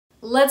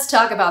Let's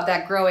talk about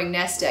that growing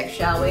nest egg,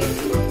 shall we?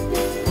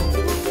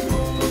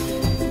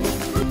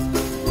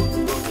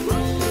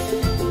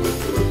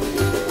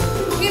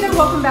 Hey there,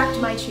 welcome back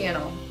to my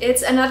channel.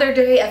 It's another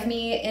day of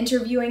me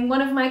interviewing one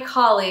of my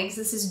colleagues.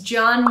 This is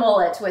John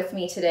Mullett with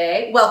me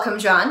today. Welcome,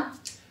 John.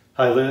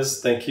 Hi,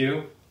 Liz. Thank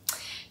you.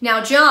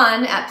 Now,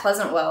 John at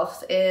Pleasant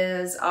Wealth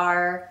is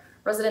our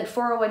resident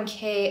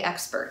 401k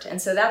expert,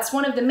 and so that's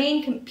one of the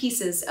main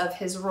pieces of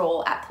his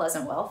role at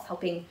Pleasant Wealth,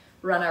 helping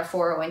run our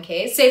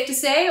 401ks. Safe to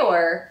say,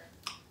 or?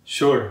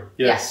 Sure,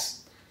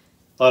 yes. Yeah.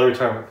 A lot of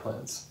retirement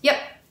plans. Yep,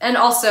 and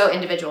also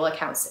individual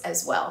accounts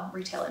as well,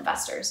 retail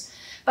investors.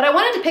 But I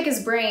wanted to pick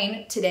his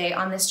brain today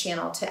on this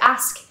channel to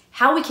ask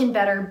how we can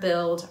better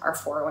build our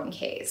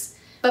 401ks.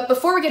 But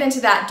before we get into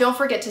that, don't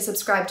forget to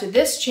subscribe to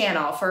this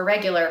channel for a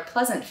regular,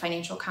 pleasant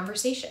financial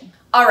conversation.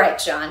 All right,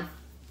 John.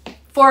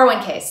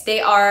 401ks,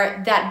 they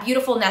are that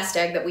beautiful nest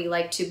egg that we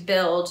like to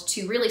build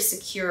to really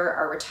secure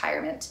our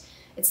retirement.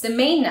 It's the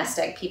main nest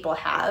egg people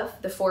have,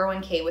 the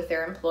 401k with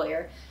their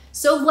employer.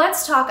 So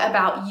let's talk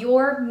about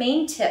your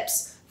main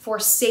tips for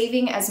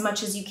saving as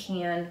much as you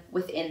can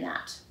within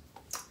that.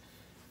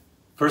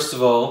 First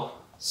of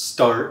all,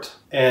 start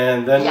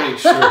and then make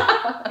sure.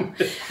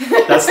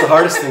 That's the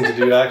hardest thing to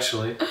do,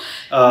 actually.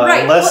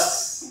 Right.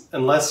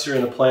 Unless you're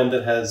in a plan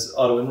that has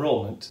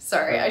auto-enrollment.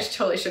 Sorry, I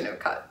totally shouldn't have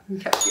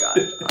kept you on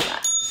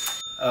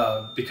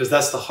that. Because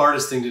that's the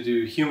hardest thing to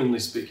do, humanly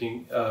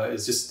speaking,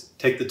 is just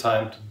take the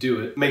time to do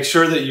it. Make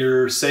sure that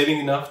you're saving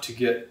enough to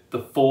get the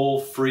full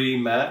free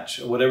match,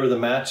 whatever the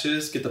match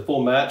is, get the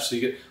full match so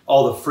you get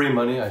all the free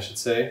money, I should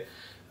say,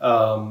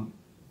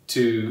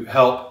 to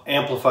help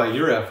amplify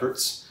your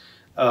efforts.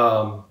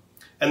 And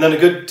then a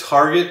good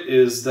target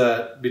is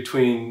that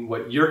between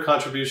what your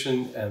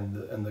contribution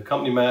and the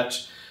company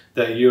match,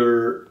 that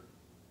your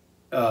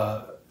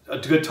a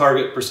good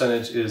target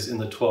percentage is in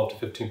the 12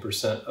 to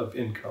 15% of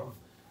income.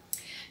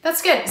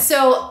 That's good.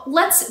 So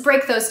let's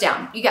break those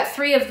down. You got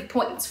 3 of the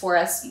points for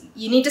us.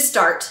 You need to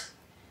start.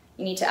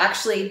 You need to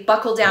actually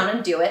buckle down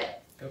and do it.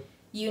 Yep.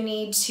 You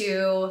need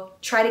to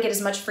try to get as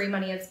much free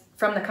money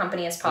from the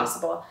company as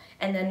possible. Yep.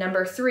 And then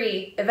number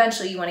 3,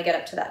 eventually you want to get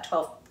up to that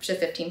 12 to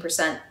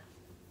 15%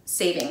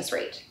 savings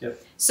rate.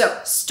 Yep.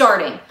 So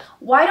starting.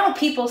 Why don't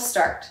people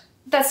start?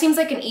 That seems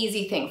like an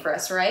easy thing for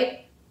us,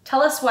 right?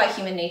 Tell us why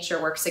human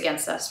nature works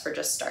against us for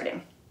just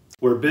starting.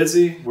 We're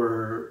busy.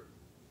 We're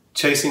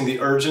chasing the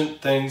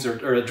urgent things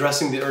or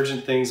addressing the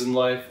urgent things in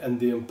life, and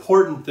the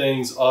important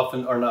things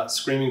often are not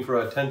screaming for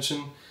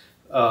attention,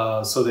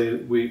 so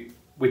we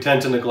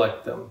tend to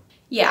neglect them.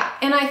 Yeah,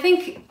 and I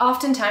think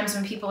oftentimes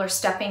when people are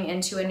stepping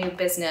into a new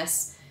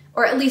business,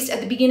 or at least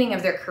at the beginning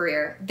of their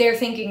career, they're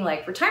thinking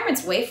like,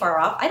 retirement's way far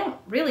off. I don't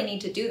really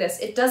need to do this.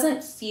 It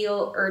doesn't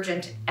feel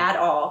urgent at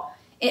all.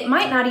 It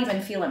might not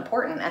even feel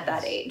important at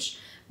that age.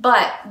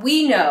 But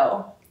we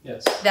know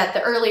that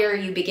the earlier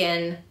you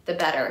begin, the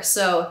better.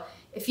 So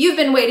if you've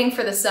been waiting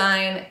for the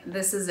sign,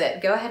 this is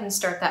it. Go ahead and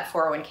start that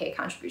 401k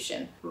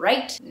contribution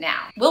right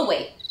now. We'll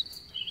wait.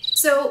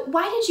 So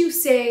why did you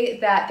say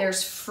that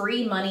there's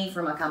free money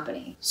from a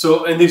company?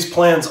 So in these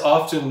plans,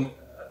 often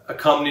a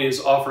company is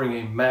offering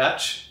a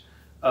match,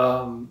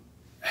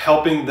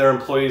 helping their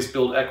employees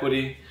build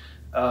equity,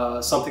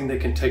 something they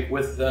can take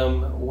with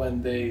them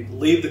when they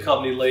leave the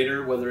company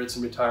later, whether it's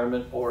in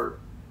retirement or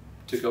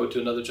to go to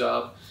another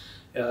job.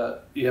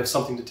 You have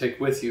something to take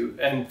with you.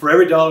 And for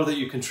every dollar that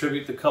you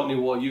contribute, the company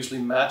will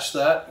usually match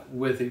that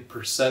with a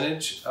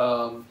percentage.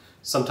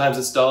 Sometimes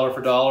it's dollar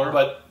for dollar,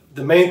 but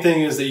the main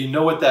thing is that you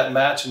know what that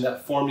match and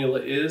that formula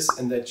is,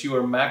 and that you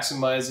are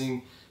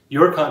maximizing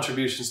your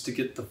contributions to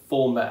get the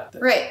full match.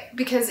 Right,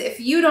 because if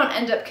you don't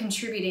end up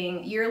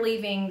contributing, you're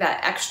leaving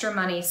that extra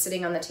money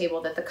sitting on the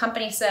table that the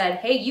company said,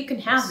 hey, you can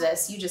have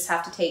this, you just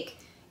have to take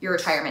your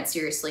retirement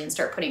seriously and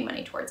start putting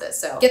money towards it.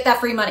 So get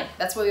that free money.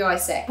 That's what we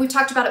always say. We've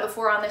talked about it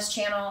before on this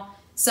channel.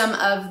 Some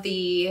of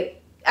the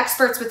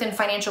experts within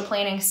financial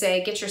planning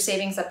say get your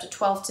savings up to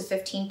 12 to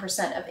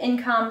 15% of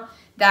income.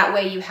 That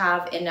way you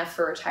have enough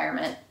for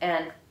retirement,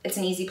 and it's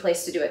an easy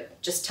place to do it,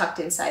 just tucked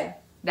inside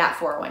that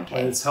 401k.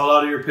 And it's held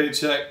out of your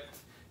paycheck,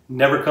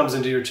 never comes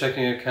into your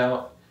checking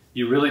account.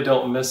 You really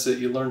don't miss it.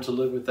 You learn to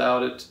live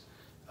without it.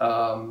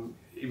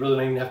 You really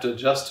don't even have to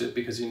adjust to it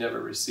because you never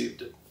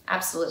received it.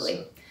 Absolutely.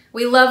 So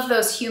we love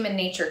those human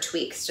nature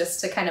tweaks just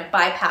to kind of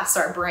bypass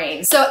our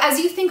brain. So as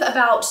you think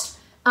about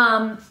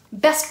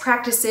best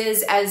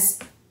practices as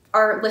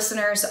our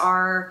listeners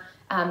are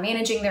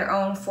managing their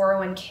own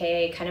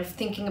 401k, kind of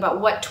thinking about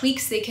what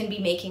tweaks they can be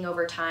making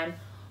over time,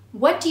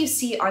 what do you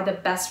see are the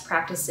best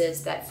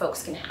practices that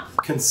folks can have?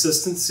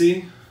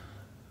 Consistency,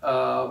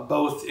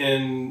 both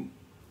in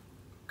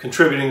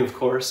contributing, of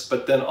course,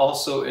 but then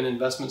also in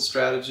investment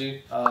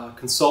strategy,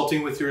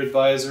 consulting with your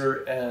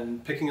advisor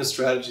and picking a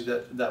strategy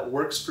that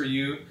works for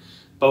you,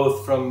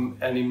 both from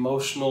an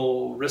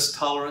emotional risk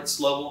tolerance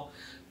level,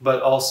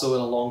 but also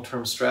in a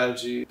long-term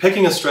strategy.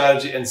 Picking a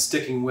strategy and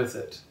sticking with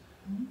it.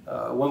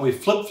 When we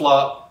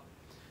flip-flop,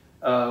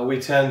 we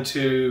tend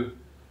to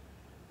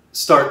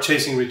start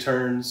chasing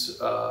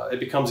returns. It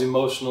becomes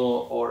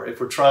emotional, or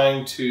if we're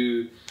trying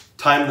to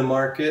time the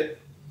market,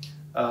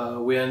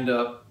 we end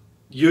up,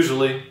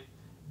 usually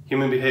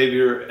human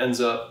behavior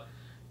ends up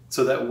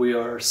so that we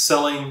are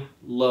selling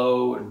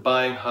low and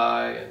buying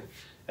high,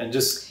 and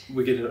just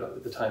we get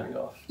the timing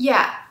off.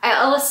 Yeah,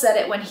 Ellis said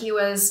it when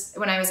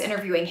I was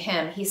interviewing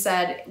him. He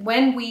said,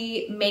 when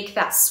we make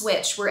that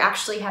switch, we're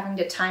actually having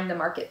to time the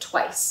market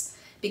twice,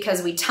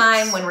 because we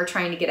time when we're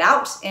trying to get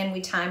out and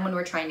we time when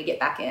we're trying to get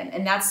back in.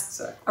 And that's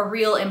a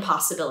real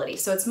impossibility.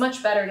 So it's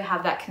much better to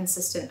have that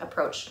consistent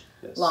approach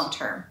long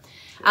term.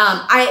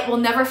 I will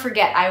never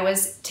forget, I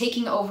was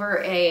taking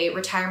over a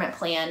retirement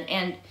plan,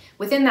 and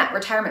within that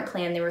retirement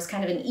plan, there was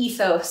kind of an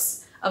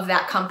ethos of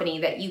that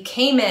company that you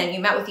came in, you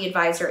met with the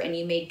advisor, and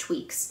you made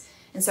tweaks.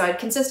 And so I'd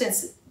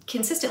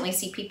consistently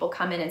see people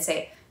come in and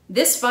say,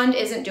 this fund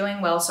isn't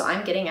doing well, so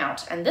I'm getting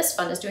out, and this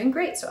fund is doing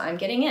great, so I'm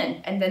getting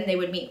in. And then they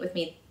would meet with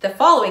me the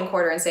following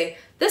quarter and say,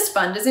 this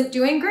fund isn't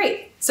doing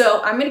great,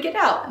 so I'm gonna get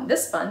out, and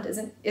this fund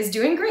is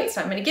doing great,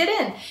 so I'm gonna get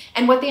in.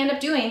 And what they end up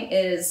doing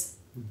is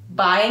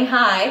buying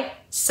high,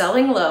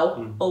 selling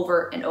low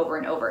over and over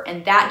and over.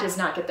 And that does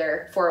not get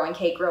their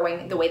 401k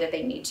growing the way that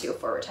they need to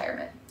for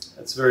retirement.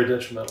 That's very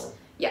detrimental.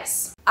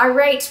 Yes. All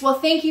right. Well,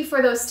 thank you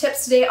for those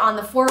tips today on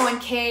the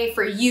 401k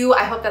for you.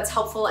 I hope that's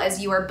helpful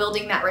as you are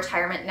building that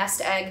retirement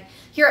nest egg.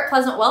 Here at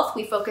Pleasant Wealth,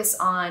 we focus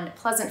on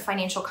pleasant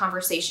financial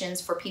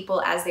conversations for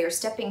people as they are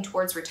stepping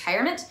towards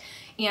retirement.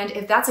 And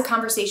if that's a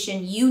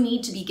conversation you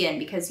need to begin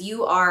because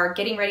you are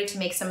getting ready to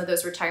make some of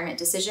those retirement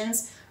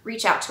decisions,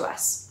 reach out to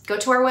us. Go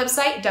to our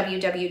website,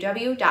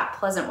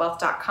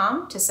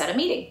 www.pleasantwealth.com, to set a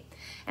meeting.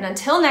 And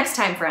until next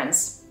time,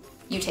 friends,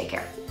 you take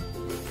care.